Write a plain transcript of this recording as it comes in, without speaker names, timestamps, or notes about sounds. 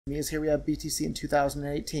is here we have BTC in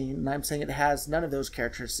 2018, and I'm saying it has none of those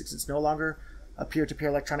characteristics. It's no longer a peer-to-peer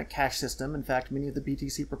electronic cash system. In fact, many of the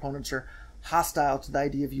BTC proponents are hostile to the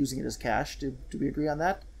idea of using it as cash. Do we agree on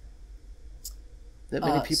that? That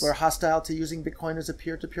many people are hostile to using Bitcoin as a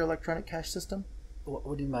peer-to-peer electronic cash system? What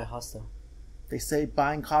do you mean by hostile? They say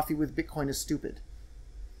buying coffee with Bitcoin is stupid.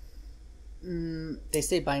 They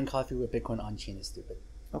say buying coffee with Bitcoin on-chain is stupid.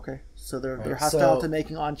 Okay, so they're hostile to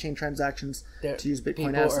making on-chain transactions to use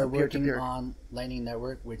Bitcoin as a peer-to-peer. People are working on Lightning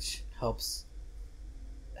Network, which helps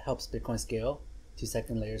Bitcoin scale to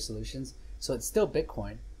second-layer solutions. So it's still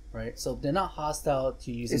Bitcoin, right? So they're not hostile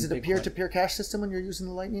to using Bitcoin. Is it a peer-to-peer cash system when you're using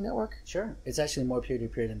the Lightning Network? Sure. It's actually more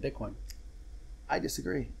peer-to-peer than Bitcoin. I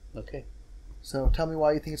disagree. Okay. So tell me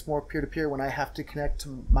why you think it's more peer-to-peer when I have to connect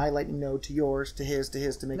to my Lightning node to yours, to his, to make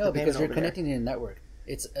the payment over there. No, because you're connecting to the network.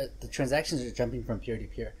 It's the transactions are jumping from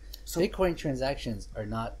peer-to-peer. So Bitcoin transactions are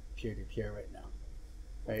not peer-to-peer right now,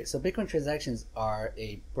 right? So Bitcoin transactions are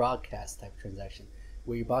a broadcast type transaction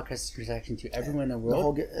where you broadcast the transaction to everyone in the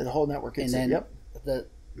world. The whole network gets and it. then Yep. the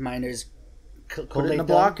miners put it in a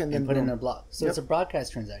block and then put it in a block. So it's a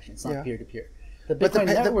broadcast transaction. It's not peer-to-peer. The Bitcoin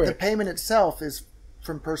network, the payment itself is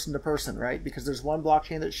from person to person, right? Because there's one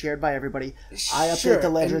blockchain that's shared by everybody. I update the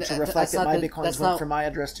ledger to reflect that my Bitcoins went from my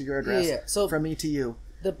address to your address, So from me to you.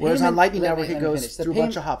 Whereas on Lightning Network, it goes through a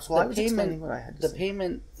bunch of hops. Well, I was explaining what I had to say. The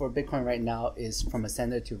payment for Bitcoin right now is from a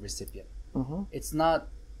sender to recipient. Mm-hmm. It's not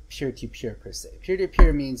peer-to-peer per se.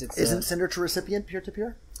 Peer-to-peer means it's... Isn't sender to recipient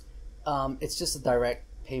peer-to-peer? It's just a direct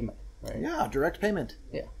payment, right? Yeah, direct payment.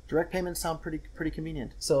 Yeah. Direct payments sound pretty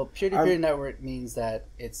convenient. So peer-to-peer network means that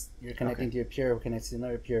you're connecting to a peer, who connects to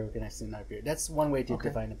another peer, who connects to another peer. That's one way to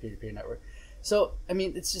define a peer-to-peer network. So, I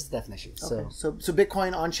mean, it's just a definition. Okay. So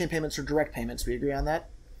Bitcoin on-chain payments are direct payments. We agree on that?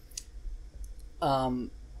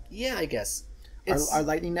 Yeah, I guess. Are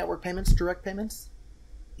Lightning Network payments direct payments?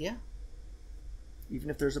 Yeah. Even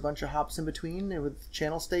if there's a bunch of hops in between with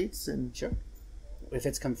channel states and... Sure. If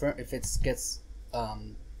it's confirmed, if it gets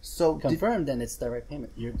confirmed, then it's direct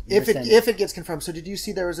payment. If it gets confirmed. So did you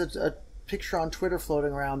see there was a picture on Twitter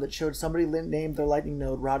floating around that showed somebody named their Lightning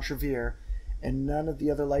node Roger Ver, and none of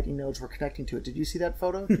the other Lightning nodes were connecting to it. Did you see that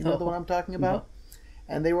photo? Do you know the one I'm talking about? No.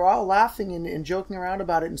 And they were all laughing and joking around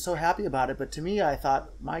about it and so happy about it. But to me, I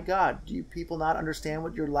thought, my God, do you people not understand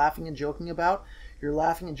what you're laughing and joking about? You're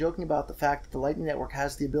laughing and joking about the fact that the Lightning Network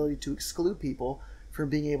has the ability to exclude people from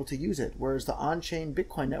being able to use it. Whereas the on-chain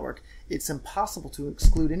Bitcoin network, it's impossible to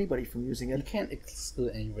exclude anybody from using it. You can't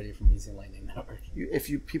exclude anybody from using Lightning Network. If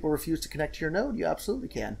people refuse to connect to your node, you absolutely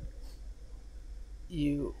can.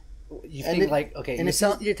 You think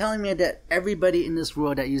you're telling me that everybody in this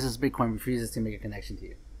world that uses Bitcoin refuses to make a connection to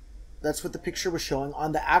you. That's what the picture was showing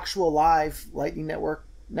on the actual live Lightning Network.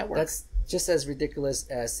 That's just as ridiculous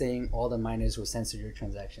as saying all the miners will censor your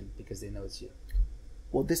transaction because they know it's you.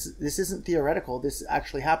 Well, this isn't theoretical. This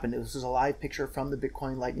actually happened. This is a live picture from the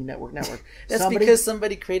Bitcoin Lightning Network. That's because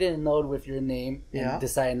somebody created a node with your name and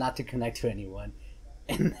decided not to connect to anyone,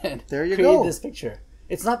 and then created this picture.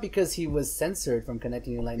 It's not because he was censored from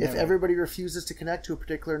connecting to Lightning Network. If everybody refuses to connect to a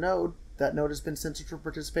particular node, that node has been censored from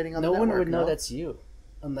participating on the network. No one would know that's you.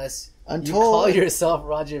 Unless you call yourself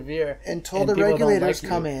Roger Ver. Until the regulators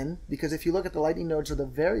come in, because if you look at the Lightning nodes, are the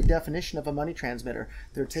very definition of a money transmitter.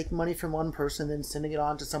 They're taking money from one person and sending it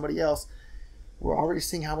on to somebody else. We're already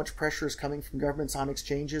seeing how much pressure is coming from governments on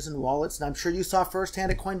exchanges and wallets. And I'm sure you saw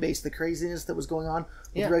firsthand at Coinbase the craziness that was going on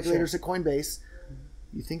with regulators at Coinbase.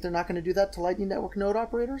 You think they're not going to do that to Lightning Network node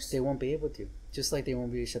operators? They won't be able to. Just like they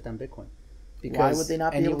won't be able to shut down Bitcoin. Because why would they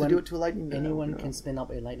not be able to do it to a Lightning node? Anyone can spin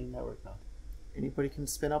up a Lightning Network node. Anybody can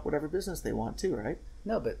spin up whatever business they want to, right?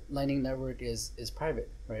 No, but Lightning Network is private,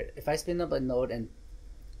 right? If I spin up a node and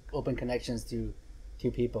open connections to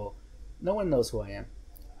people, no one knows who I am.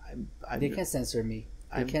 They can't censor me.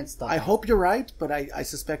 They can't stop me. I hope you're right, but I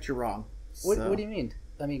suspect you're wrong. What do you mean?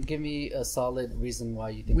 I mean, give me a solid reason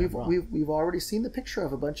why you think I'm wrong. We've already seen the picture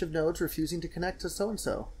of a bunch of nodes refusing to connect to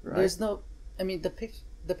so-and-so, right? There's no... I mean, the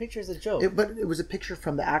picture is a joke. But it was a picture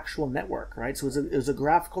from the actual network, right? So it was a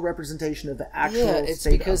graphical representation of the actual state of the network. Yeah, it's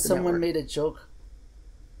because someone made a joke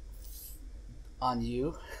on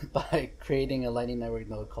you by creating a Lightning Network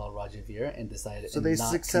node called Roger Ver and decided. So they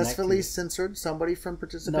successfully censored somebody from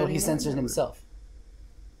participating. No, he censored himself.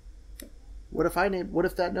 What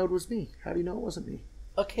if that node was me? How do you know it wasn't me?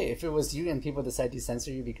 Okay, if it was you and people decide to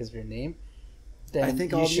censor you because of your name, then I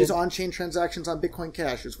think I'll use on-chain transactions on Bitcoin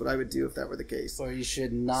Cash is what I would do if that were the case. Or you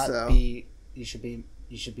should not be. You should be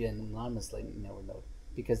an anonymous Lightning Network node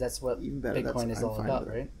because that's what Bitcoin is all about,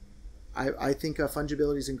 right? I think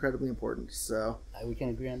fungibility is incredibly important. So We can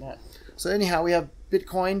agree on that. So anyhow, we have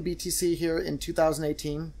Bitcoin, BTC here in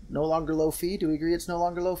 2018. No longer low fee. Do we agree it's no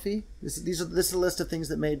longer low fee? This is a list of things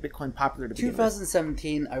that made Bitcoin popular to begin with.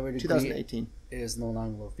 2017, I would agree. 2018 is no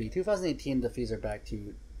longer low fee. 2018, the fees are back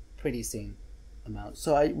to pretty sane amount.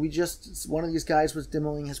 So one of these guys was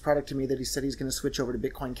demoing his product to me that he said he's going to switch over to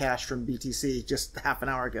Bitcoin Cash from BTC just half an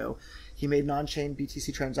hour ago. He made an on-chain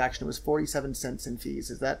BTC transaction. It was 47 cents in fees.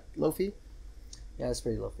 Is that low fee? Yeah, it's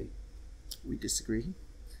pretty low fee. We disagree.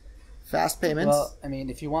 Fast payments. Well, I mean,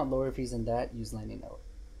 if you want lower fees than that, use Lightning Network.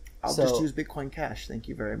 I'll just use Bitcoin Cash. Thank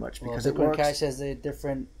you very much. Because Bitcoin it works. Cash has a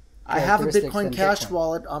different. I have a Bitcoin Cash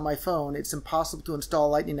wallet on my phone. It's impossible to install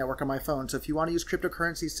Lightning Network on my phone. So if you want to use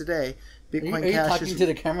cryptocurrencies today, Bitcoin Cash Are you talking to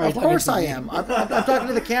the camera? Of course I am. I'm talking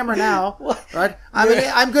to the camera now. Right?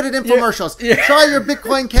 I'm good at infomercials. Try your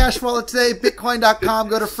Bitcoin Cash wallet today. Bitcoin.com.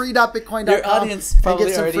 Go to free.bitcoin.com. Your audience probably and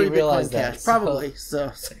get some already free realized Bitcoin that. Cash. Probably.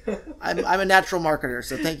 So I'm a natural marketer.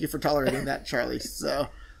 So thank you for tolerating that, Charlie. So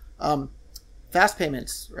fast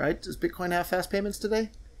payments, right? Does Bitcoin have fast payments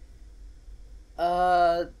today?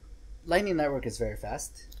 Lightning Network is very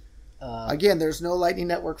fast. Again, there's no Lightning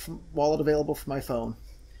Network wallet available for my phone.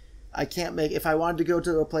 I can't if I wanted to go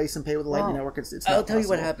to a place and pay with a Lightning Network, it's not I'll tell you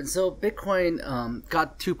what possible. happened. So Bitcoin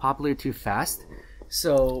got too popular too fast.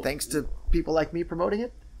 So thanks to people like me promoting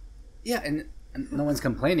it? Yeah, and no one's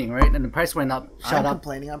complaining, right? And the price went up. I'm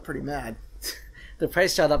complaining. I'm pretty mad. The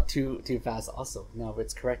price shot up too fast also. Now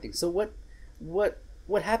it's correcting. So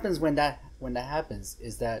what happens when that happens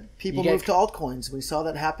is that people move to altcoins. We saw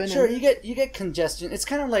that happen. Sure, you get congestion. It's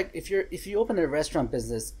kind of like if you open a restaurant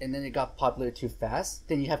business and then it got popular too fast,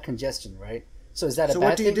 then you have congestion, right? So is that a bad thing? So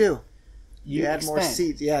what do you do? You add more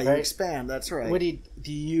seats. Yeah, right? You expand. That's right. What do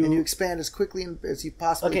you? And you expand as quickly as you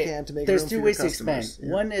possibly can to make room for your customers. There's two ways to expand.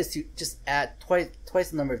 Yeah. One is to just add twice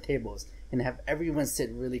the number of tables and have everyone sit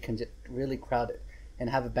really crowded and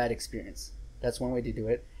have a bad experience. That's one way to do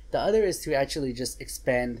it. The other is to actually just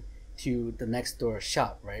expand to the next door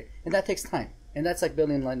shop, right? And that takes time. And that's like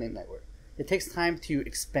building a Lightning Network. It takes time to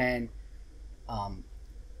expand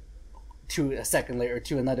to a second layer or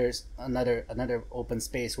to another open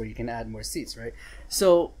space where you can add more seats, right?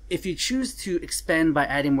 So if you choose to expand by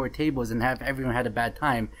adding more tables and have everyone had a bad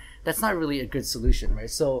time, that's not really a good solution, right?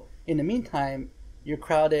 So in the meantime, you're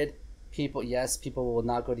crowded. People will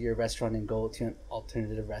not go to your restaurant and go to an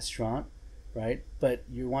alternative restaurant, right? But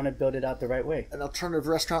you want to build it out the right way. An alternative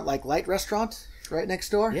restaurant like Light Restaurant right next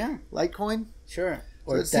door? Yeah. Litecoin? Sure.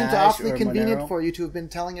 So it seems awfully convenient for you to have been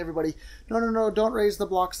telling everybody, no, don't raise the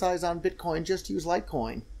block size on Bitcoin, just use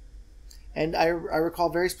Litecoin. And I recall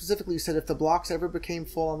very specifically you said if the blocks ever became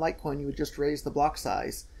full on Litecoin, you would just raise the block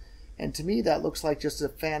size. And to me, that looks like just a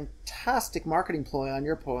fantastic marketing ploy on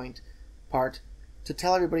your part to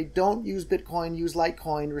tell everybody, don't use Bitcoin, use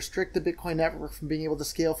Litecoin, restrict the Bitcoin network from being able to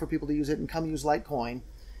scale for people to use it, and come use Litecoin.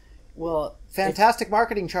 Well, fantastic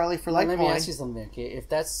marketing, Charlie, for Litecoin. Let me ask you something, okay? If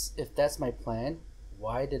that's my plan,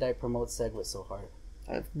 why did I promote SegWit so hard?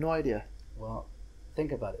 I have no idea. Well,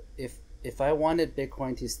 think about it. If I wanted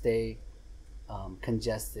Bitcoin to stay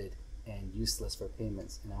congested and useless for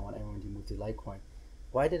payments, and I want everyone to move to Litecoin,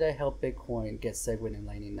 why did I help Bitcoin get SegWit and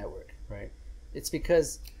Lightning Network, right? It's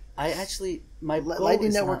because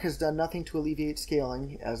Lightning Network has done nothing to alleviate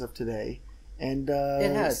scaling as of today, and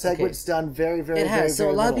SegWit's done very, very, very, so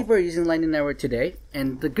very a lot little. of people are using Lightning Network today,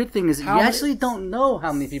 and the good thing is actually don't know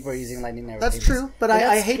how many people are using Lightning Network. That's true, but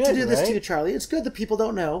I hate to do this to you, Charlie. It's good that people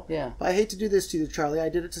don't know. Yeah. But I hate to do this to you, Charlie. I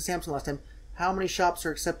did it to Samsung last time. How many shops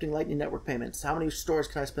are accepting Lightning Network payments? How many stores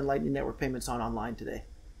can I spend Lightning Network payments on online today?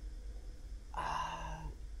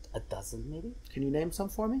 A dozen, maybe. Can you name some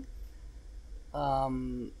for me?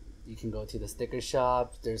 You can go to the sticker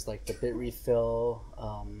shop. There's like the Bit Refill.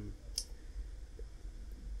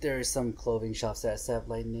 There's some clothing shops that accept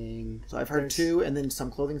Lightning. So I've heard 2, and then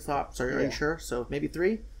some clothing shops. Are you sure? So maybe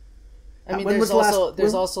 3. I mean, there's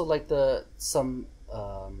also like what's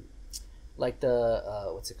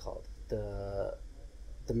it called? The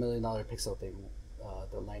 $1 million pixel thing.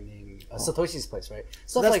 The Lightning Satoshi's place, right?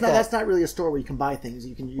 So that's not really a store where you can buy things.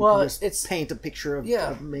 You can just paint a picture of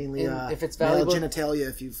mainly if it's valuable, male genitalia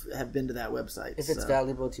if you have been to that website. If it's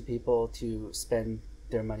valuable to people to spend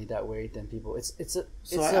their money that way, then people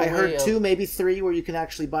I heard 2, maybe 3 where you can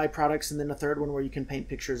actually buy products, and then a third one where you can paint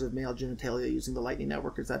pictures of male genitalia using the Lightning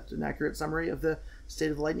Network. Is that an accurate summary of the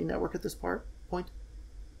state of the Lightning Network at this point?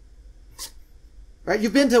 Right,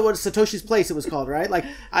 you've been to what Satoshi's place it was called, right? Like,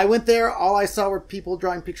 I went there, all I saw were people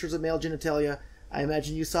drawing pictures of male genitalia. I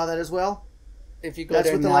imagine you saw that as well? if you go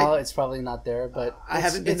there now, it's probably not there. But I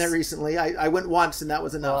haven't been there recently. I went once, and that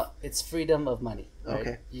was enough. Well, it's freedom of money. Right?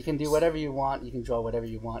 Okay, you can do whatever you want. You can draw whatever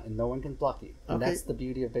you want, and no one can block you. And that's the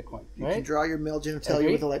beauty of Bitcoin. You right? can draw your male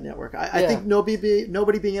genitalia with the Light Network. I think nobody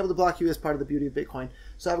being able to block you is part of the beauty of Bitcoin.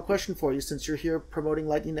 So I have a question for you. Since you're here promoting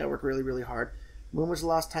Lightning Network really, really hard, when was the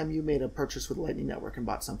last time you made a purchase with Lightning Network and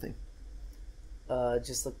bought something?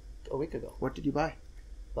 Just like a week ago. What did you buy?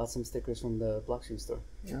 Bought some stickers from the blockchain store.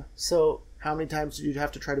 Yeah. So how many times did you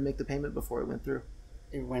have to try to make the payment before it went through?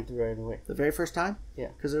 It went through right away. The very first time? Yeah.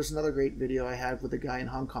 Because there's another great video I had with a guy in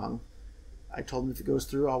Hong Kong. I told him if it goes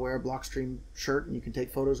through, I'll wear a Blockstream shirt and you can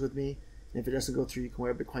take photos with me. And if it doesn't go through, you can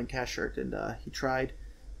wear a Bitcoin Cash shirt. And he tried.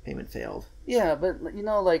 Payment failed. Yeah, but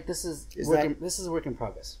like this is a work in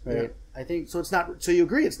progress, right? Yeah. I think so. It's not. So you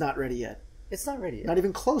agree it's not ready yet? It's not ready yet. Not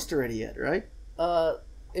even close to ready yet, right?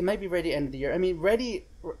 It might be ready end of the year. I mean, ready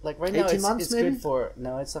like right now. 18 months, it's maybe? Good for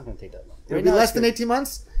no. It's not going to take that long. It'll be less than 18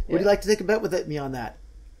 months. Yeah. Would you like to take a bet with me on that?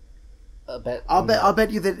 A bet. I'll bet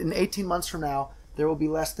you that in 18 months from now there will be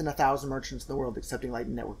less than 1,000 merchants in the world accepting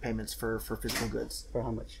Lightning Network payments for physical goods. For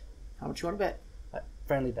how much? How much you want to bet?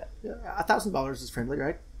 Friendly bet. Yeah, $1,000 is friendly,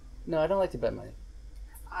 right? No, I don't like to bet money.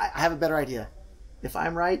 I have a better idea. If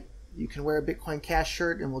I'm right, you can wear a Bitcoin Cash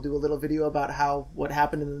shirt, and we'll do a little video about what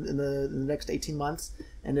happened in the next 18 months.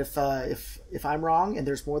 And if I'm wrong, and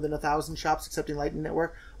there's more than 1,000 shops accepting Lightning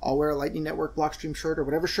Network, I'll wear a Lightning Network Blockstream shirt or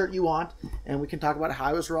whatever shirt you want, and we can talk about how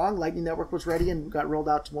I was wrong. Lightning Network was ready and got rolled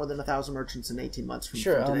out to more than 1,000 merchants in 18 months. From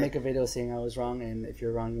today. I'll make a video saying I was wrong, and if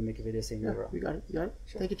you're wrong, you'll make a video saying you're wrong. You got it. You got it.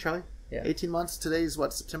 Sure. Thank you, Charlie. Yeah. 18 months. Today's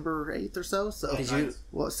what, September 8th or so? So Did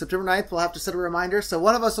you? September 9th, we'll have to set a reminder. So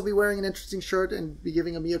one of us will be wearing an interesting shirt and be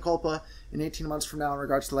giving a mea culpa in 18 months from now in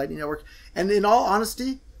regards to Lightning Network. And in all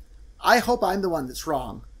honesty, I hope I'm the one that's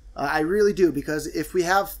wrong. I really do, because if we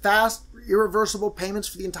have fast, irreversible payments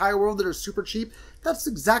for the entire world that are super cheap, that's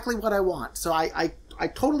exactly what I want. So I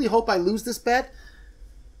totally hope I lose this bet.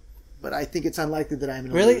 But I think it's unlikely that I'm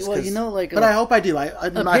going to lose. Really? Well, but I hope I do.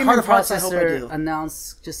 In my heart of hearts, I hope I do.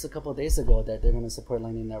 Announced just a couple of days ago that they're going to support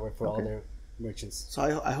Lightning Network for all their merchants.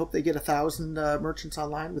 So I hope they get 1,000 merchants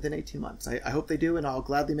online within 18 months. I hope they do, and I'll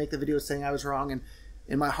gladly make the video saying I was wrong. And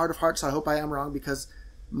in my heart of hearts, I hope I am wrong, because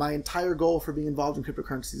my entire goal for being involved in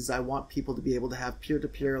cryptocurrencies is I want people to be able to have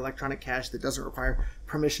peer-to-peer electronic cash that doesn't require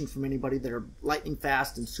permission from anybody, that are lightning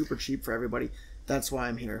fast and super cheap for everybody. That's why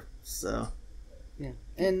I'm here. So yeah,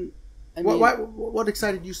 and I mean, what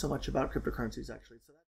excited you so much about cryptocurrencies, actually?